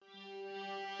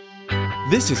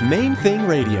This is Main Thing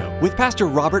Radio with Pastor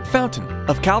Robert Fountain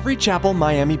of Calvary Chapel,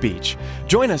 Miami Beach.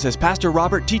 Join us as Pastor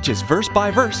Robert teaches verse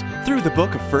by verse through the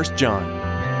book of 1 John.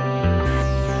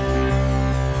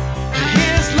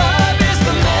 His love is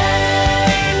the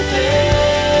main thing.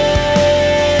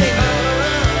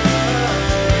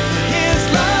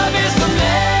 His love is the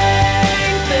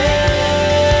main thing.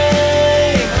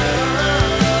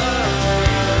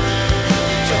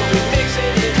 So we're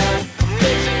mixing it up,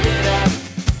 mixing it up.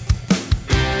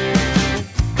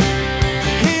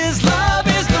 His love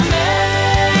is the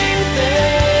main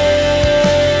thing.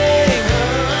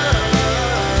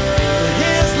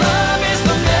 His love is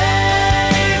the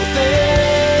main thing.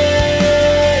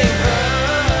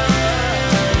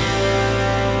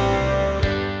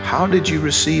 How did you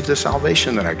receive the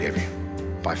salvation that I gave you?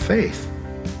 By faith.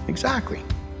 Exactly.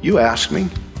 You asked me.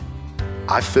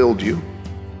 I filled you.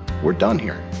 We're done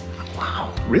here.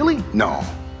 Wow, really? No.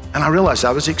 And I realized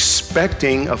I was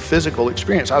expecting a physical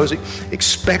experience. I was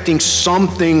expecting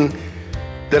something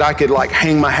that I could like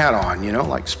hang my hat on,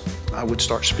 like I would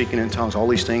start speaking in tongues. All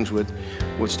these things would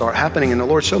start happening. And the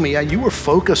Lord showed me, you were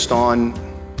focused on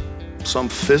some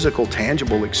physical,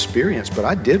 tangible experience, but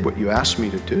I did what you asked me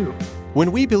to do.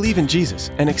 When we believe in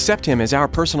Jesus and accept Him as our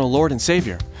personal Lord and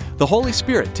Savior, the Holy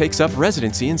Spirit takes up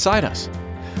residency inside us.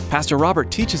 Pastor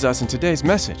Robert teaches us in today's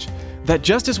message that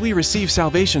just as we receive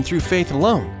salvation through faith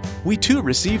alone, we too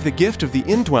receive the gift of the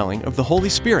indwelling of the Holy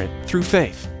Spirit through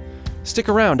faith. Stick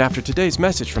around after today's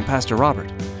message from Pastor Robert.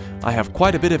 I have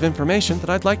quite a bit of information that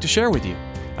I'd like to share with you: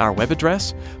 our web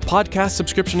address, podcast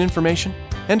subscription information,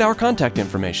 and our contact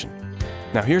information.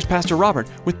 Now here's Pastor Robert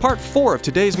with part 4 of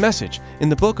today's message in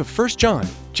the book of 1 John,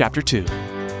 chapter 2. His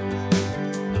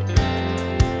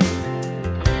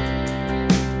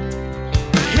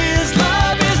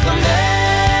love is the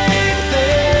main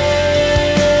thing.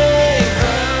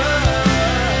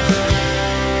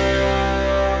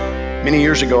 Many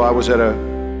years ago, I was at a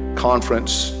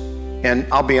conference, and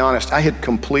I'll be honest, I had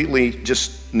completely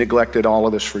just neglected all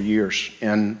of this for years.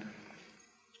 And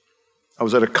I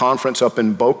was at a conference up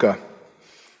in Boca.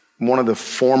 One of the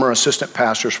former assistant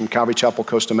pastors from Calvary Chapel,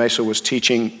 Costa Mesa, was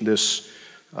teaching this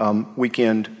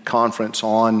weekend conference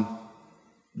on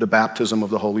the baptism of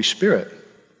the Holy Spirit.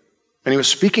 And he was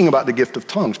speaking about the gift of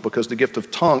tongues, because the gift of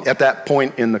tongue, at that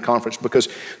point in the conference, because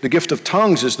the gift of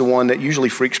tongues is the one that usually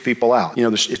freaks people out.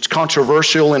 It's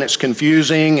controversial and it's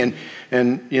confusing,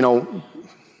 and people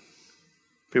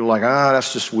are like,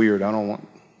 that's just weird. I don't want.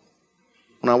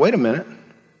 Well, now, wait a minute.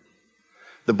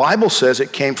 The Bible says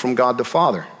it came from God the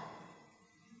Father.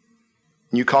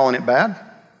 You calling it bad?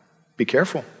 Be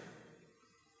careful.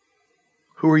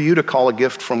 Who are you to call a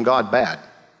gift from God bad?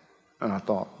 And I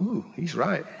thought, he's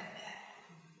right.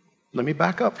 Let me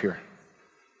back up here.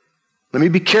 Let me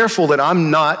be careful that I'm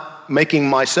not putting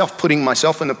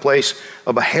myself in the place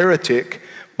of a heretic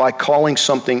by calling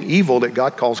something evil that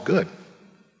God calls good.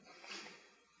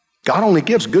 God only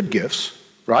gives good gifts,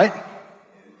 right?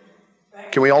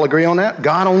 Can we all agree on that?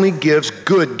 God only gives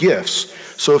good gifts.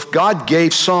 So if God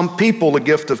gave some people the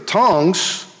gift of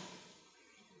tongues,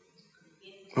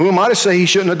 who am I to say He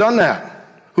shouldn't have done that?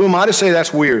 Who am I to say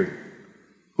that's weird?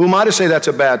 Who am I to say that's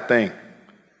a bad thing?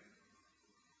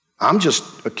 I'm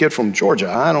just a kid from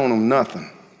Georgia. I don't know nothing.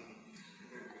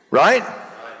 Right?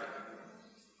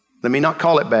 Let me not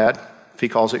call it bad if He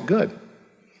calls it good.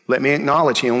 Let me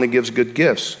acknowledge He only gives good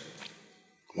gifts.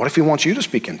 What if He wants you to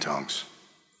speak in tongues?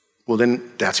 Well,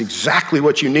 then that's exactly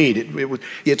what you need.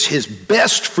 It's His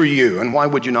best for you, and why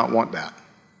would you not want that?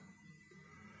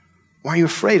 Why are you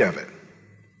afraid of it?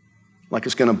 Like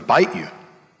it's going to bite you. A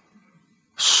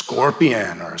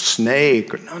scorpion or a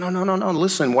snake. No.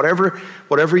 Listen,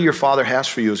 whatever your Father has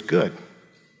for you is good.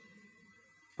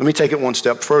 Let me take it one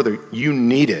step further. You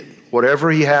need it.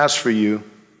 Whatever He has for you,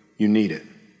 you need it.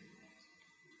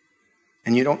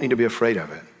 And you don't need to be afraid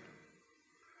of it.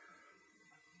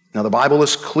 Now, the Bible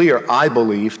is clear, I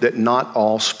believe, that not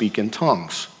all speak in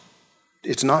tongues.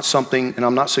 It's not something, and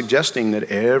I'm not suggesting that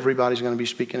everybody's going to be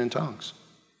speaking in tongues.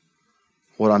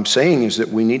 What I'm saying is that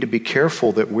we need to be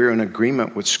careful that we're in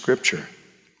agreement with Scripture.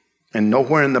 And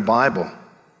nowhere in the Bible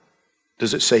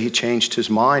does it say He changed His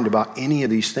mind about any of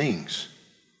these things.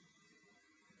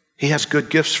 He has good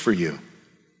gifts for you.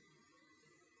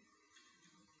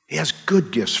 He has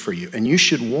good gifts for you, and you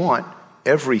should want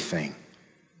everything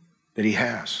that He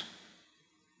has.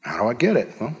 How do I get it?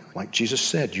 Well, like Jesus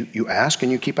said, you ask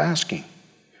and you keep asking,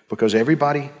 because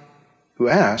everybody who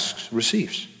asks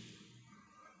receives.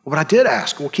 Well, but I did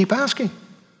ask. Well, keep asking.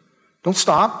 Don't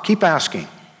stop. Keep asking.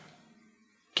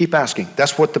 Keep asking.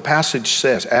 That's what the passage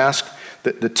says. Ask.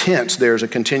 The tense there is a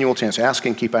continual tense. Ask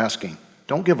and keep asking.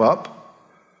 Don't give up.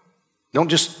 Don't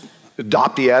just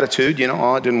adopt the attitude,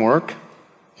 oh, it didn't work.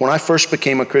 When I first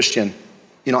became a Christian,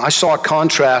 I saw a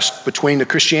contrast between the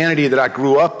Christianity that I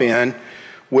grew up in,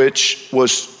 which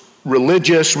was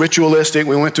religious, ritualistic.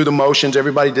 We went through the motions.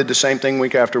 Everybody did the same thing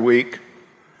week after week.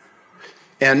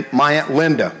 And my Aunt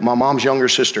Linda, my mom's younger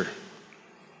sister,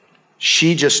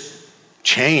 she just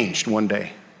changed one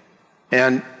day.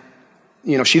 And,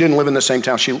 she didn't live in the same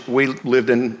town. We lived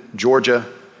in Georgia,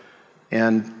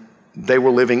 and they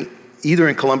were living either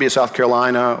in Columbia, South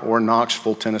Carolina, or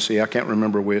Knoxville, Tennessee. I can't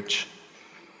remember which.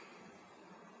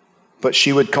 But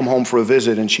she would come home for a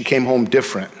visit, and she came home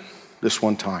different this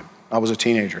one time. I was a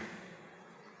teenager.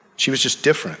 She was just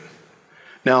different.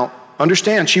 Now,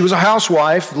 understand, she was a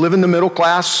housewife, living the middle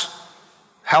class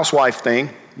housewife thing,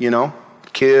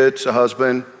 kids, a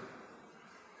husband.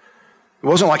 It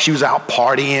wasn't like she was out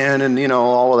partying and,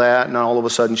 all of that, and all of a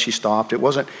sudden she stopped. It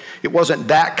wasn't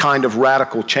that kind of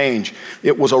radical change.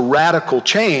 It was a radical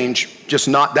change, just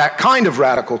not that kind of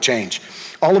radical change.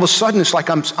 All of a sudden, it's like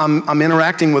I'm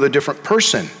interacting with a different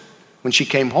person when she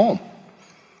came home.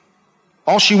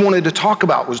 All she wanted to talk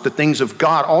about was the things of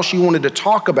God. All she wanted to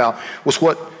talk about was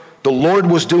what the Lord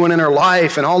was doing in her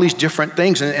life and all these different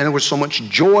things. And there was so much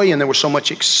joy and there was so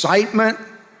much excitement,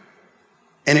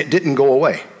 and it didn't go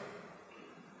away.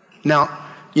 Now,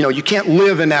 you can't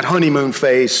live in that honeymoon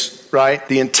phase, right?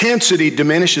 The intensity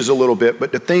diminishes a little bit,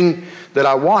 but the thing that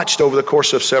I watched over the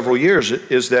course of several years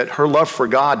is that her love for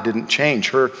God didn't change.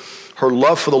 Her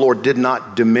love for the Lord did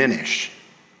not diminish.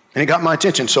 And it got my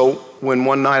attention. So when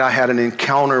one night I had an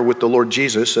encounter with the Lord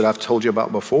Jesus that I've told you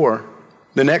about before,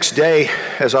 the next day,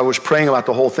 as I was praying about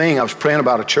the whole thing, I was praying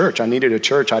about a church. I needed a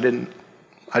church. I didn't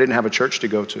have a church to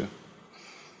go to.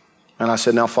 And I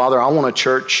said, now, Father, I want a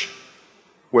church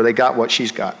where they got what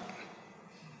she's got.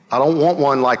 I don't want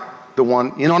one like the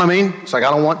one, you know what I mean? It's like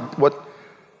I don't want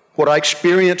what I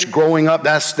experienced growing up.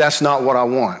 That's not what I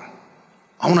want.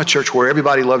 I want a church where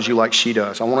everybody loves you like she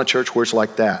does. I want a church where it's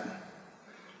like that.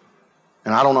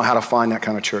 And I don't know how to find that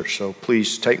kind of church, so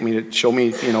please show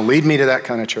me, lead me to that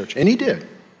kind of church. And he did.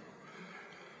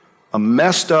 A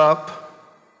messed up,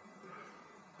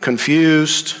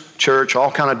 confused church, all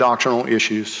kind of doctrinal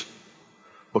issues,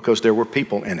 because there were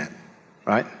people in it,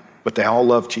 right? But they all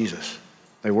loved Jesus.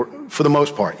 They were, for the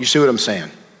most part. You see what I'm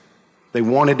saying? They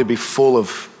wanted to be full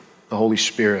of the Holy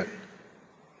Spirit.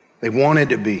 They wanted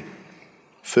to be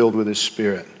filled with His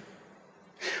Spirit.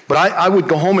 But I would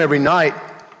go home every night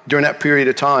during that period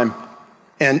of time,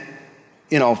 and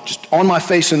just on my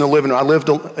face in the living room. I lived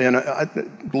in a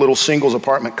little singles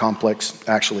apartment complex,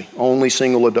 actually, only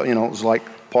single adult. It was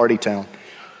like party town.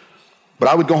 But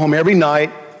I would go home every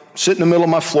night, sit in the middle of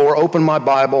my floor, open my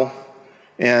Bible,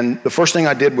 and the first thing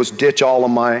I did was ditch all of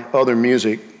my other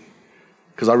music,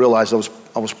 because I realized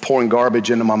I was pouring garbage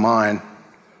into my mind.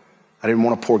 I didn't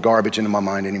want to pour garbage into my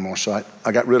mind anymore, so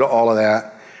I got rid of all of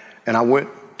that, and I went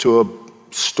to a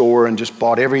store and just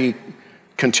bought every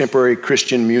contemporary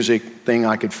Christian music thing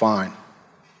I could find,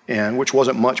 and which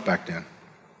wasn't much back then.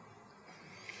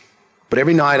 But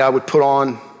every night I would put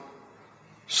on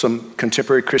some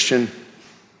contemporary Christian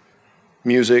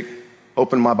music,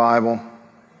 open my Bible,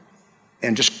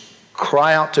 and just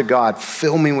cry out to God,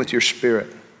 fill me with your Spirit.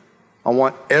 I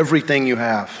want everything you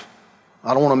have.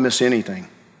 I don't want to miss anything.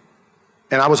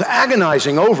 And I was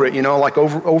agonizing over it, like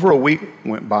over a week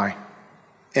went by.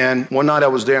 And one night I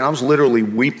was there and I was literally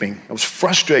weeping. I was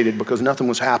frustrated because nothing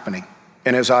was happening.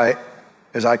 And as I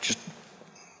just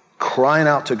crying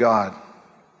out to God,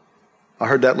 I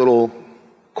heard that little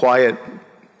quiet,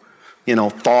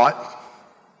 thought,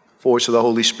 voice of the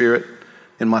Holy Spirit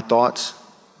in my thoughts.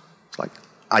 It's like,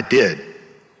 I did.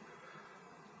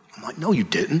 I'm like, no, you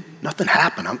didn't. Nothing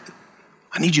happened.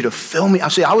 I need you to fill me.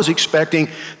 I was expecting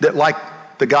that, like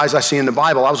the guys I see in the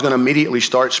Bible, I was going to immediately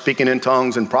start speaking in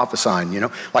tongues and prophesying,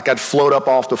 like I'd float up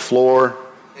off the floor,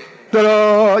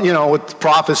 with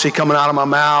prophecy coming out of my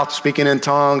mouth, speaking in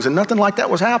tongues, and nothing like that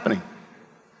was happening.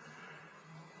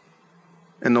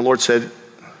 And the Lord said,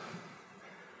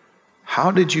 how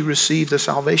did you receive the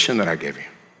salvation that I gave you?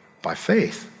 By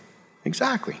faith.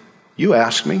 Exactly. You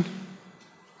asked me.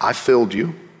 I filled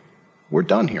you. We're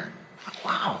done here.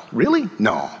 Wow, really?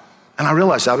 No. And I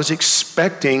realized I was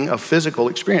expecting a physical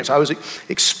experience. I was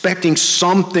expecting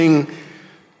something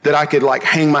that I could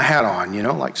hang my hat on,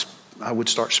 like I would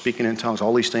start speaking in tongues.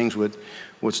 All these things would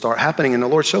start happening. And the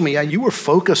Lord showed me, yeah, you were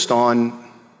focused on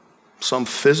some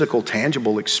physical,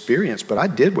 tangible experience, but I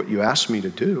did what you asked me to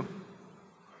do.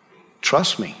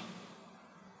 Trust me.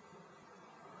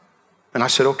 And I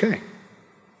said, okay.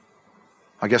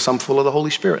 I guess I'm full of the Holy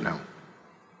Spirit now.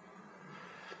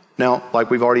 Now, like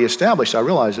we've already established, I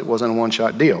realized it wasn't a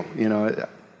one-shot deal.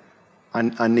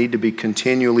 I need to be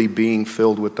continually being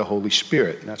filled with the Holy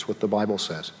Spirit. And that's what the Bible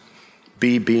says.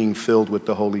 Be being filled with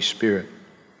the Holy Spirit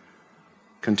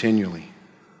continually.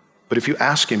 But if you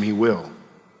ask him, he will.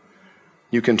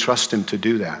 You can trust him to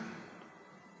do that.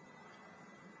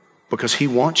 Because he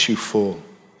wants you full,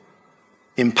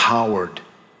 empowered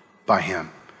by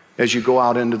him as you go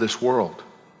out into this world.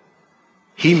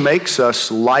 He makes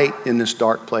us light in this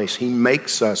dark place. He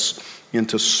makes us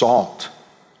into salt,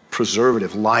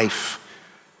 preservative, life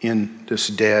in this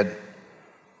dead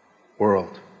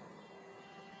world.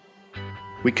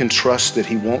 We can trust that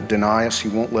he won't deny us, he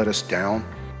won't let us down,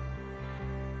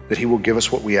 that he will give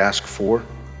us what we ask for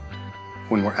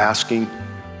when we're asking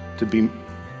to be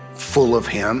full of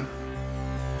him.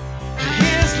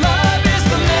 His love is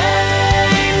the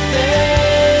main thing.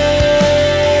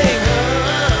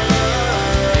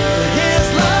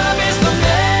 His love is the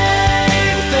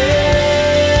main thing.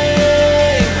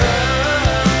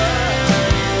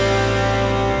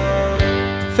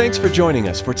 Thanks for joining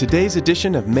us for today's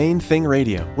edition of Main Thing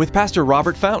Radio with Pastor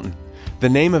Robert Fountain. The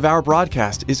name of our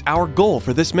broadcast is our goal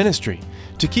for this ministry,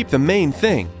 to keep the main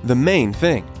thing,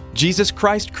 Jesus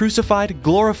Christ crucified,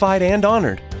 glorified, and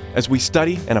honored, as we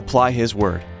study and apply his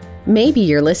word. Maybe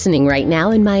you're listening right now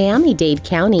in Miami-Dade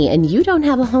County and you don't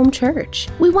have a home church.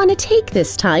 We want to take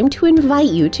this time to invite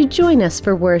you to join us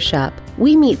for worship.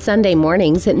 We meet Sunday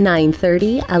mornings at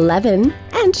 9:30, 11,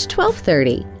 and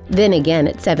 12:30. Then again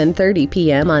at 7:30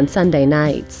 p.m. on Sunday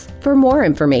nights. For more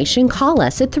information, call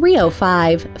us at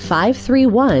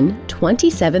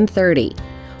 305-531-2730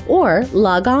 or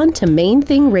log on to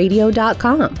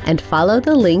mainthingradio.com and follow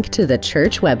the link to the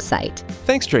church website.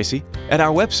 Thanks, Tracy. At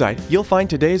our website, you'll find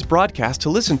today's broadcast to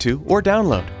listen to or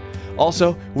download.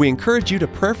 Also, we encourage you to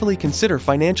prayerfully consider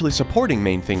financially supporting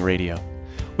Main Thing Radio.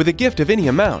 With a gift of any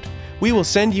amount, we will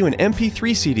send you an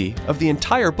MP3 CD of the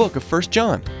entire book of 1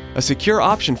 John. A secure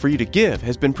option for you to give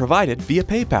has been provided via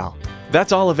PayPal.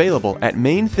 That's all available at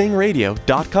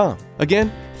mainthingradio.com.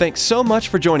 Again, thanks so much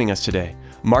for joining us today.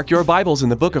 Mark your Bibles in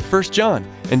the book of 1 John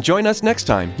and join us next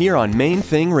time here on Main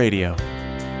Thing Radio.